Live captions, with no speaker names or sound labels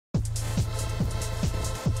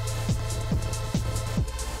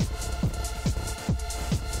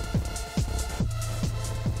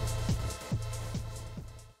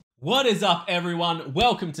What is up, everyone?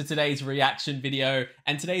 Welcome to today's reaction video,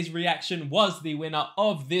 and today's reaction was the winner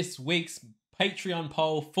of this week's Patreon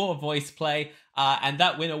poll for Voiceplay, and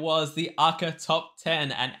that winner was the ACA Top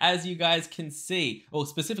 10, and as you guys can see, or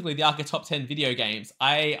specifically the ACA Top 10 video games,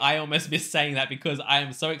 I almost missed saying that because I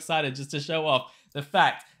am so excited just to show off the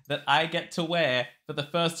fact that I get to wear, for the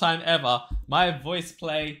first time ever, my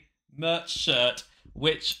Voiceplay merch shirt,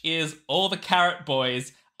 which is all the Carrot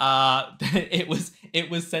Boys. It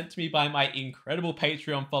was sent to me by my incredible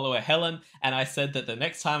Patreon follower Helen, and I said that the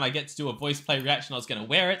next time I get to do a Voiceplay reaction I was going to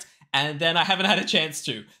wear it, and then I haven't had a chance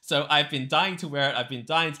to. So I've been dying to wear it, I've been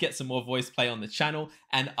dying to get some more Voiceplay on the channel,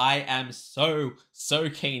 and I am so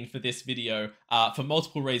keen for this video for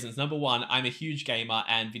multiple reasons. Number one, I'm a huge gamer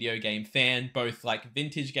and video game fan, both like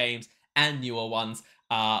vintage games and newer ones.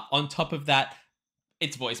 On top of that,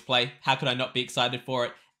 it's Voiceplay. How could I not be excited for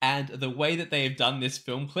it? And the way that they have done this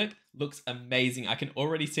film clip looks amazing. I can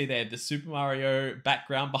already see they have the Super Mario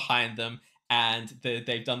background behind them, and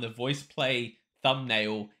they've done the Voiceplay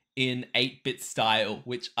thumbnail in 8-bit style,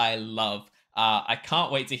 which I love. I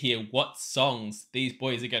can't wait to hear what songs these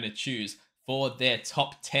boys are going to choose for their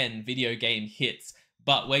top 10 video game hits.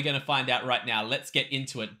 But we're going to find out right now. Let's get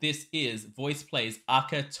into it. This is Voiceplay's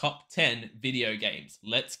ACA Top 10 video games.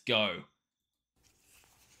 Let's go.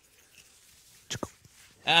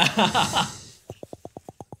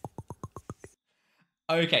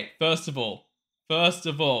 Okay, first of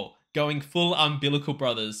all, going full Umbilical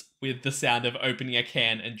Brothers with the sound of opening a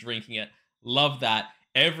can and drinking it. Love that.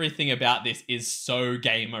 Everything about this is so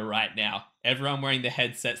gamer right now. Everyone wearing the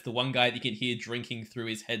headsets. The one guy that you can hear drinking through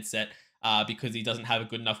his headset because he doesn't have a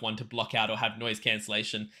good enough one to block out or have noise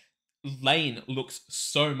cancellation. Lane looks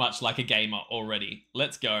so much like a gamer already.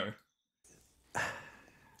 Let's go.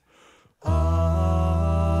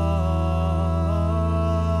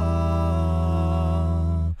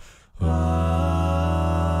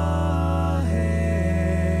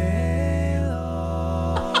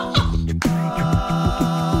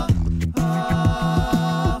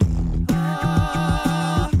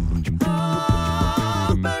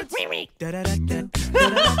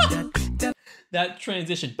 That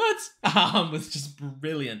transition, but was just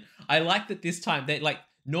brilliant. I like that this time they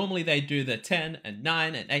normally they do the 10 and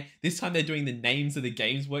 9 and 8. This time they're doing the names of the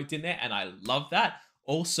games worked in there, and I love that.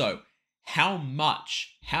 Also, not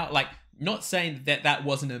saying that that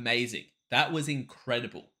wasn't amazing. That was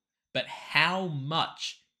incredible. But how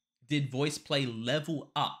much did Voiceplay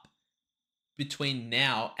level up between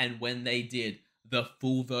now and when they did the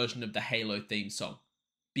full version of the Halo theme song?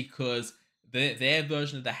 Because their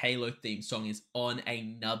version of the Halo theme song is on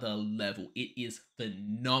another level. It is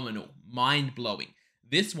phenomenal, mind-blowing.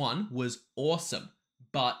 This one was awesome,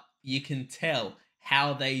 but you can tell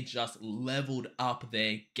how they just leveled up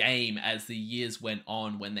their game as the years went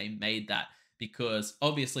on when they made that. Because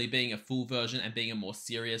obviously being a full version and being a more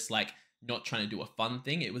serious, like not trying to do a fun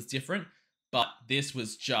thing, it was different. But this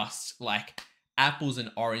was just like apples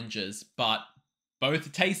and oranges, but both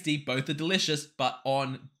are tasty, both are delicious, but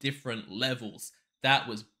on different levels. That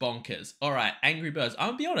was bonkers. All right, Angry Birds. I'm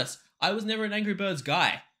gonna be honest, I was never an Angry Birds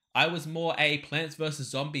guy. I was more a Plants vs.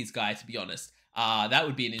 Zombies guy, to be honest. That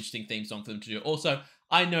would be an interesting theme song for them to do. Also,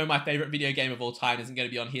 I know my favorite video game of all time isn't going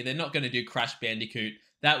to be on here. They're not going to do Crash Bandicoot.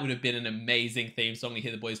 That would have been an amazing theme song to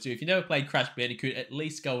hear the boys do. If you never played Crash Bandicoot, at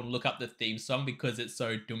least go and look up the theme song because it's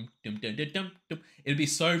so dum dum dum dum dum dum. It'd be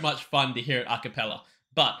so much fun to hear it a cappella.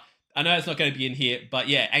 But I know it's not going to be in here, but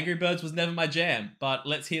yeah, Angry Birds was never my jam, but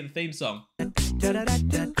let's hear the theme song. Okay.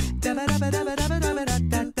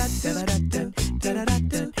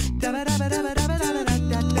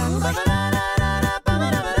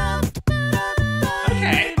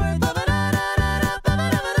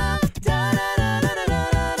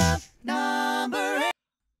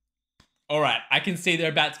 Alright, I can see they're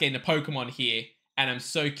about to get into Pokemon here. And I'm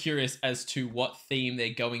so curious as to what theme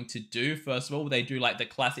they're going to do. First of all, they do like the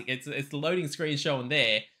classic, it's the loading screen showing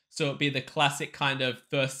there. So it'll be the classic kind of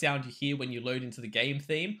first sound you hear when you load into the game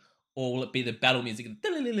theme. Or will it be the battle music?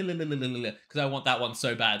 Because I want that one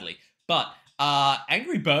so badly. But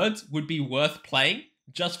Angry Birds would be worth playing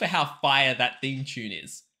just for how fire that theme tune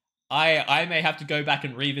is. I may have to go back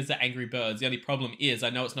and revisit Angry Birds. The only problem is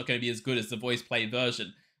I know it's not going to be as good as the Voiceplay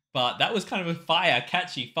version. But that was kind of a fire,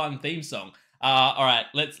 catchy, fun theme song. All right,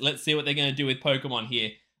 let's see what they're gonna do with Pokemon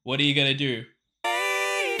here. What are you gonna do?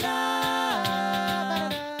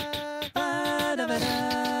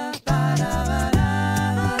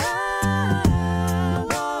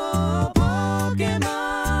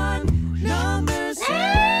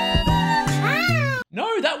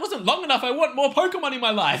 No, that wasn't long enough. I want more Pokemon in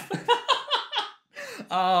my life.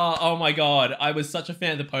 Oh my god, I was such a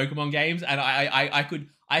fan of the Pokemon games, and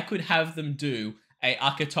I could have them do a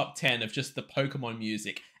ACA top 10 of just the Pokemon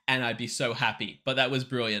music, and I'd be so happy. But that was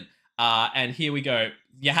brilliant. And here we go.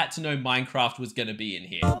 You had to know Minecraft was gonna be in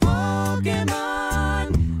here. Pokemon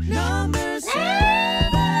number 7.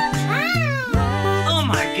 Oh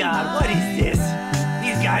my god, what is this?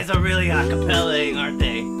 These guys are really acapella-ing, aren't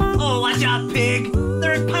they? Oh, watch out, pig!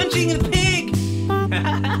 They're punching the pig!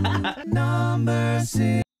 Number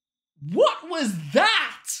 6. What was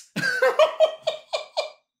that?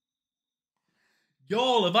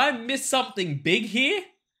 Y'all, have I missed something big here?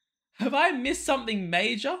 Have I missed something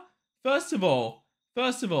major? First of all,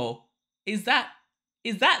 is that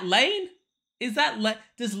Lane?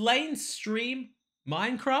 Does Lane stream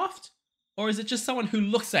Minecraft? Or is it just someone who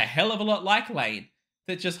looks a hell of a lot like Lane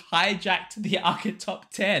that just hijacked the ACA top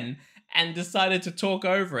 10 and decided to talk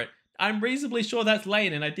over it? I'm reasonably sure that's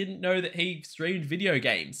Lane, and I didn't know that he streamed video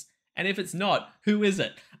games. And if it's not, who is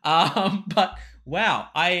it? But wow,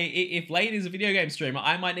 if Lane is a video game streamer,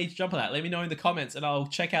 I might need to jump on that. Let me know in the comments, and I'll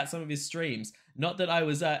check out some of his streams. Not that I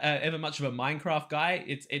was ever much of a Minecraft guy.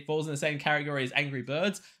 It falls in the same category as Angry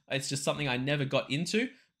Birds. It's just something I never got into.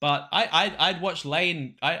 But I'd watch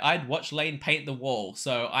Lane. I'd watch Lane paint the wall.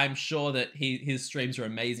 So I'm sure that his streams are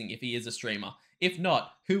amazing if he is a streamer. If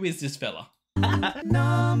not, who is this fella?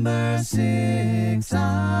 Number 6.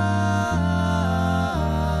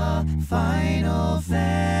 Final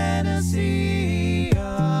Fantasy.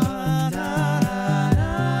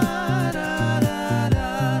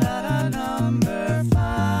 Number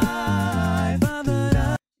 5.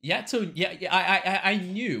 I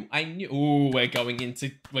knew. Ooh, we're going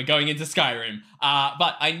into Skyrim.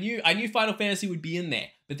 But I knew Final Fantasy would be in there.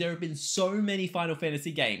 But there have been so many Final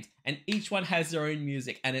Fantasy games, and each one has their own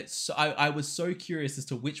music, and I was so curious as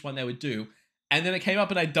to which one they would do. And then it came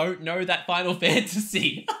up, and I don't know that Final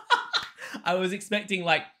Fantasy. I was expecting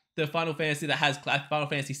like the Final Fantasy that has Final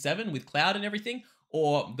Fantasy 7 with Cloud and everything,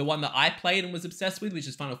 or the one that I played and was obsessed with, which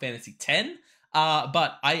is Final Fantasy 10.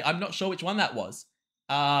 But I'm not sure which one that was.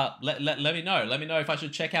 Let me know. Let me know if I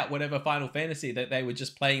should check out whatever Final Fantasy that they were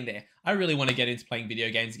just playing there. I really want to get into playing video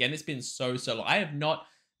games again. It's been so long. I have not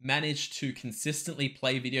managed to consistently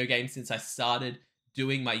play video games since I started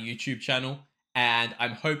doing my YouTube channel. And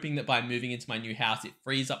I'm hoping that by moving into my new house, it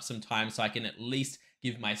frees up some time so I can at least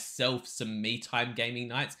give myself some me time gaming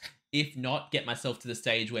nights. If not, get myself to the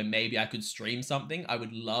stage where maybe I could stream something. I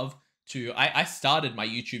would love to. I started my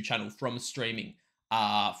YouTube channel from streaming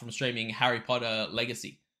Harry Potter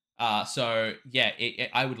Legacy. So yeah,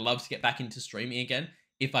 I would love to get back into streaming again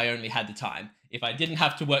if I only had the time. If I didn't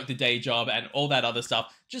have to work the day job and all that other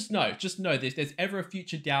stuff, just know there's ever a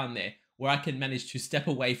future down there where I can manage to step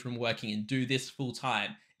away from working and do this full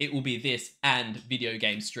time. It will be this and video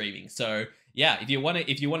game streaming. So yeah, if you want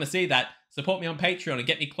to see that, support me on Patreon and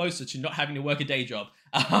get me closer to not having to work a day job.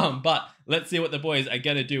 But let's see what the boys are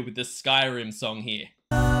gonna do with this Skyrim song here.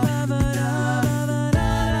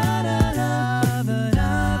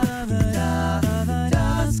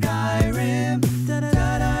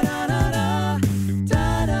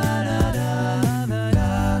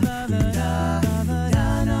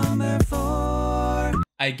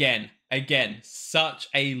 Again, such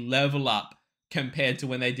a level up compared to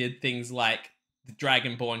when they did things like the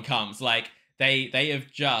Dragonborn Comes. Like they had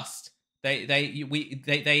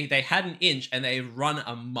an inch and they've run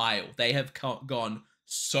a mile. They have gone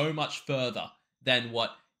so much further than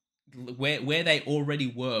where they already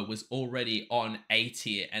were was already on A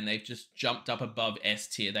tier, and they've just jumped up above S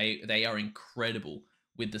tier. They are incredible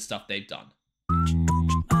with the stuff they've done.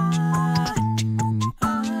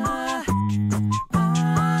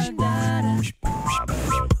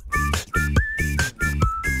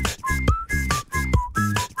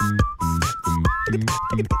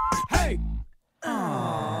 Hey!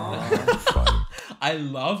 I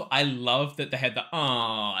love that they had the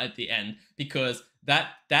at the end, because that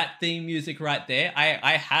theme music right there,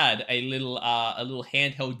 I had a little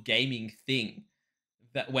handheld gaming thing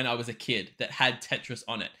that when I was a kid that had Tetris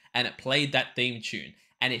on it, and it played that theme tune.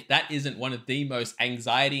 And if that isn't one of the most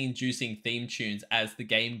anxiety-inducing theme tunes as the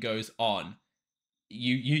game goes on,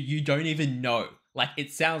 you don't even know. Like,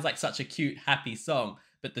 it sounds like such a cute, happy song,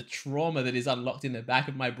 but the trauma that is unlocked in the back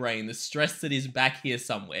of my brain, the stress that is back here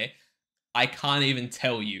somewhere, I can't even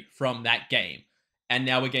tell you from that game. And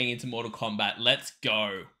now we're getting into Mortal Kombat. Let's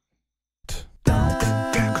go.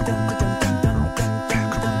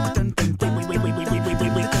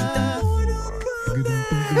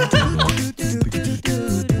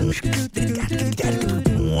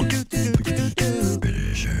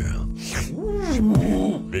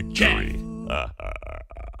 Victory.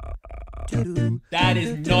 That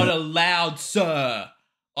is not allowed, sir.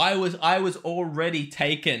 I was already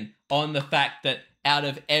taken on the fact that out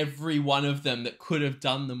of every one of them that could have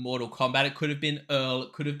done the Mortal Kombat, it could have been Earl,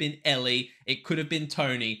 it could have been Ellie, it could have been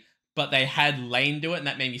Tony, but they had Lane do it, and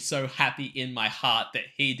that made me so happy in my heart that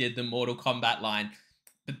he did the Mortal Kombat line.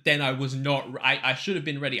 But then I was not, I should have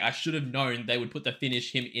been ready. I should have known they would put the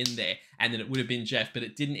finish him in there, and then it would have been Jeff, but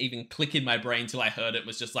it didn't even click in my brain till I heard it. It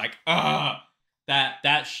was just like,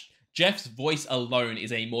 Jeff's voice alone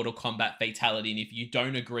is a Mortal Kombat fatality, and if you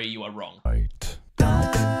don't agree, you are wrong. Right.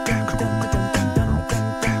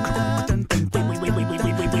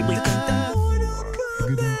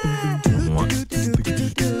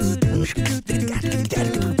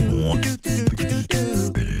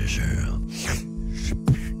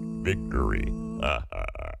 Victory.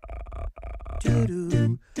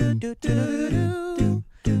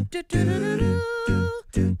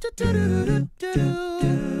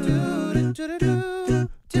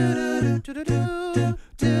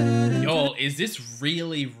 Y'all, is this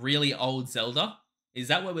really old Zelda? Is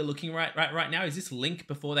that what we're looking right now? Is this Link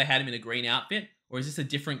before they had him in a green outfit? Or is this a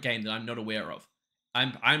different game that I'm not aware of?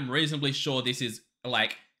 I'm reasonably sure this is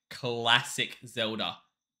like classic Zelda.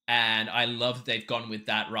 And I love that they've gone with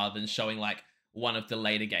that rather than showing like one of the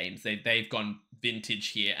later games. They've gone vintage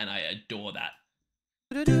here, and I adore that.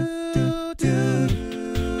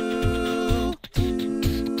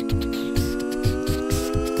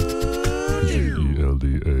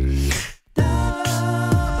 LDA.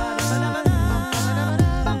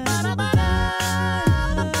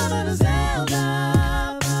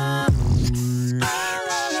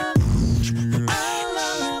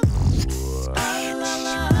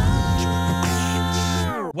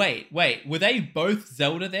 Wait, were they both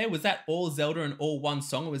Zelda there? Was that all Zelda and all one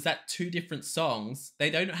song, or was that two different songs? They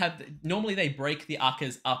don't have, normally they break the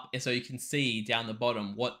ACAs up so you can see down the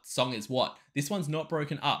bottom what song is what. This one's not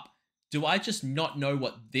broken up. Do I just not know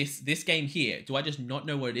what this game here, do I just not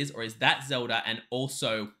know what it is, or is that Zelda and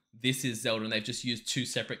also this is Zelda, and they've just used two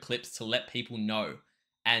separate clips to let people know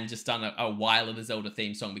and just done a while of the Zelda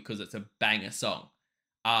theme song because it's a banger song?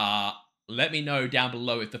 Let me know down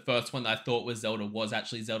below if the first one that I thought was Zelda was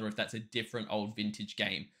actually Zelda, if that's a different old vintage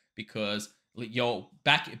game. Because yo,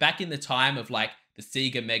 back in the time of like the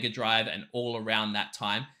Sega Mega Drive and all around that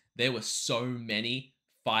time, there were so many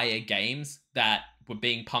fire games that were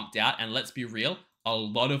being pumped out, and let's be real, a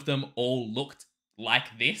lot of them all looked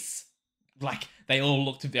like this. Like they all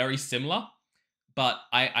looked very similar. But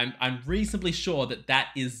I'm reasonably sure that that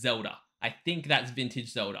is Zelda. I think that's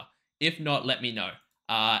vintage Zelda. If not, let me know.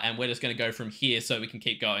 And we're just going to go from here so we can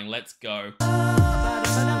keep going. Let's go.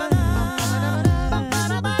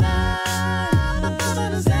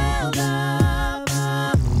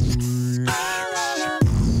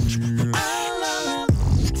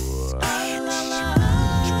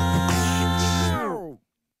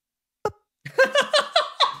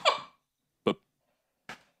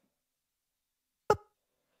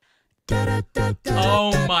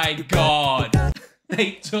 Oh my god.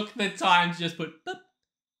 They took the time to just put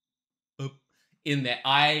in there.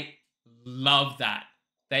 I love that.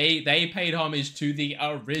 They paid homage to the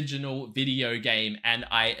original video game, and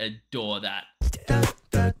I adore that.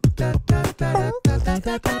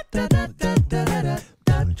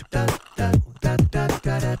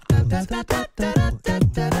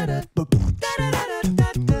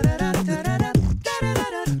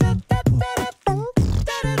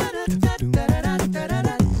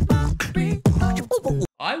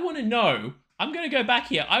 I want to know, I'm going to go back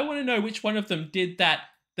here. I want to know which one of them did that,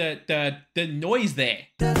 the noise there.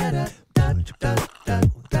 Who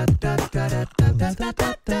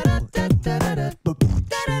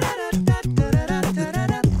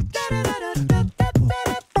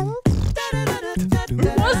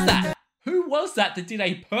was that? Who was that did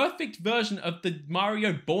a perfect version of the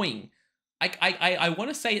Mario boing? I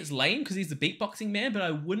want to say it's Lane because he's the beatboxing man, but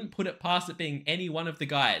I wouldn't put it past it being any one of the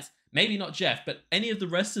guys. Maybe not Jeff, but any of the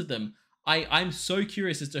rest of them. I'm so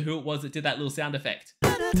curious as to who it was that did that little sound effect.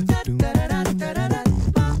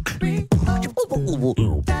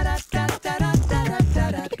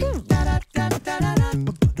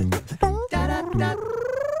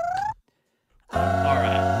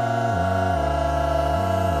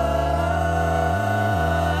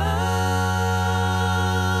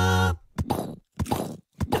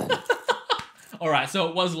 Alright, so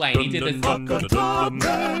it was Lane. He did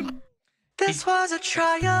the... This was a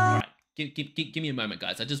trial. Alright, give me a moment,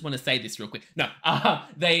 guys. I just want to say this real quick. No,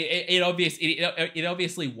 it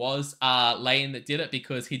obviously was Lane that did it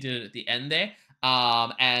because he did it at the end there.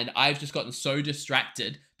 And I've just gotten so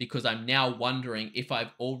distracted because I'm now wondering if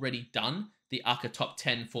I've already done the ACA top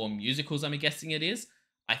 10 for musicals, I'm guessing it is.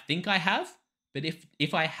 I think I have, but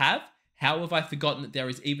if I have, how have I forgotten that there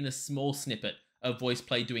is even a small snippet of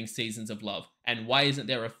Voiceplay doing Seasons of Love? And why isn't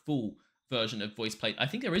there a full version of Voiceplay? I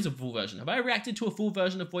think there is a full version. Have I reacted to a full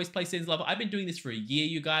version of Voiceplay Seasons of Love? I've been doing this for a year,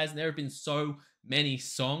 you guys, and there have been so many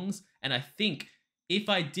songs, and I think if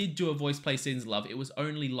I did do a Voiceplay Seasons of Love, it was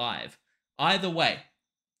only live. Either way,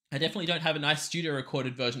 I definitely don't have a nice studio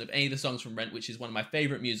recorded version of any of the songs from Rent, which is one of my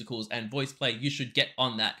favorite musicals, and Voiceplay, you should get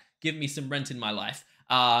on that. Give me some Rent in my life.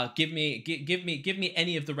 Give me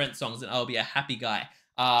any of the Rent songs and I'll be a happy guy.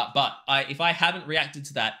 But if I haven't reacted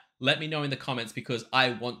to that, let me know in the comments, because I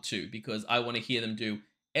want to hear them do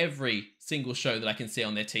every single show that I can see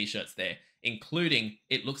on their t-shirts there, including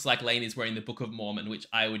It Looks Like Lane is Wearing the Book of Mormon, which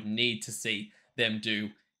I would need to see them do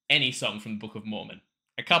any song from the Book of Mormon.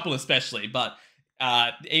 A couple especially, but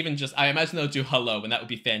even just, I imagine they'll do Hello, and that would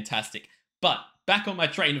be fantastic. But back on my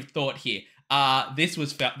train of thought here. This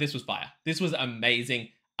was fire. This was amazing.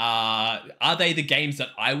 Are they the games that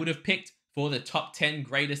I would have picked for the top 10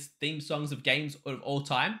 greatest theme songs of games of all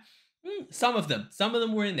time? Some of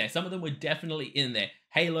them were in there. Some of them were definitely in there.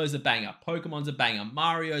 Halo's a banger. Pokemon's a banger.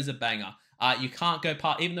 Mario's a banger. You can't go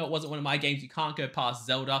past, even though it wasn't one of my games, you can't go past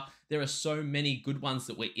Zelda. There are so many good ones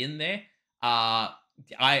that were in there.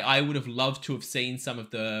 I would have loved to have seen some of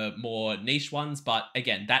the more niche ones, but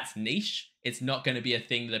again, that's niche. It's not going to be a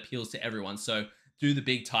thing that appeals to everyone. So do the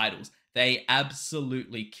big titles. They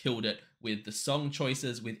absolutely killed it with the song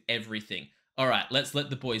choices, with everything. All right, let's let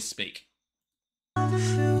the boys speak. I'm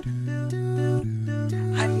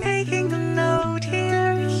making the note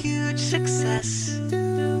here a huge success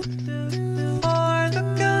for the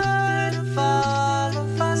good of all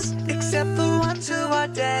of us, except the ones who are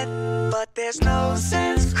dead. But there's no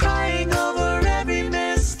sense crying over every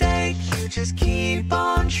mistake. You just keep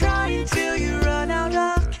on trying till you run out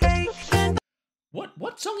of cake.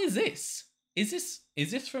 What song is this? Is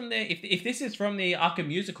this from the, if this is from the ACA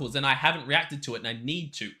musicals, then I haven't reacted to it, and I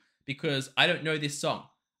need to, because I don't know this song.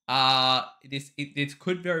 This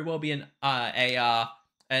could very well be an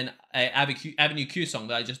Avenue Q song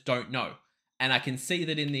that I just don't know. And I can see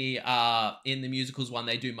that in the musicals one,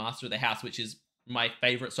 they do Master of the House, which is my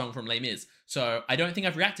favorite song from Les Mis. So I don't think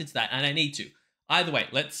I've reacted to that, and I need to. Either way,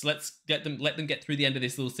 let's let them get through the end of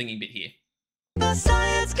this little singing bit here. The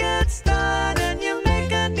science gets done and you make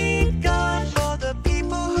a neat gun for the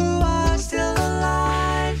people who are still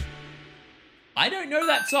alive. I don't know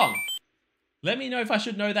that song. Let me know if I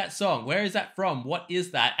should know that song. Where is that from? What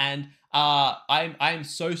is that? And I'm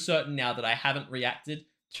so certain now that I haven't reacted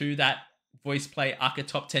to that Voiceplay ACA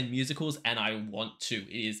top 10 musicals, and I want to.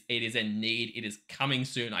 It is a need. It is coming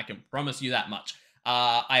soon. I can promise you that much.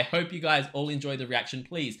 I hope you guys all enjoy the reaction.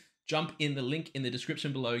 Please jump in the link in the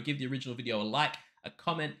description below. Give the original video a like, a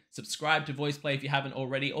comment, subscribe to Voiceplay if you haven't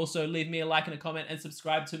already. Also, leave me a like and a comment, and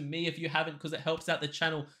subscribe to me if you haven't, because it helps out the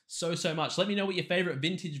channel so much. Let me know what your favorite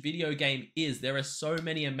vintage video game is. There are so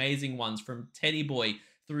many amazing ones, from Teddy Boy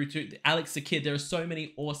through to Alex the Kid. There are so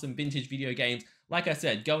many awesome vintage video games. Like I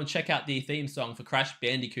said, go and check out the theme song for Crash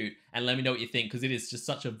Bandicoot and let me know what you think, because it is just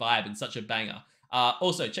such a vibe and such a banger.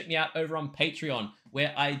 Also, check me out over on Patreon,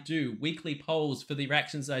 where I do weekly polls for the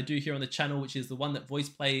reactions that I do here on the channel, which is the one that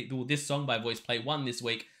Voiceplay, well, this song by Voiceplay won this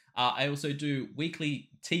week. I also do weekly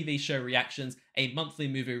TV show reactions, a monthly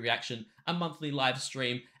movie reaction, a monthly live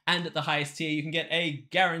stream, and at the highest tier, you can get a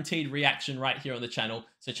guaranteed reaction right here on the channel.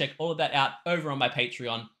 So check all of that out over on my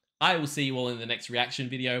Patreon. I will see you all in the next reaction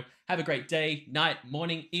video. Have a great day, night,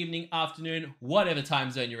 morning, evening, afternoon, whatever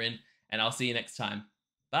time zone you're in, and I'll see you next time.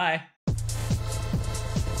 Bye.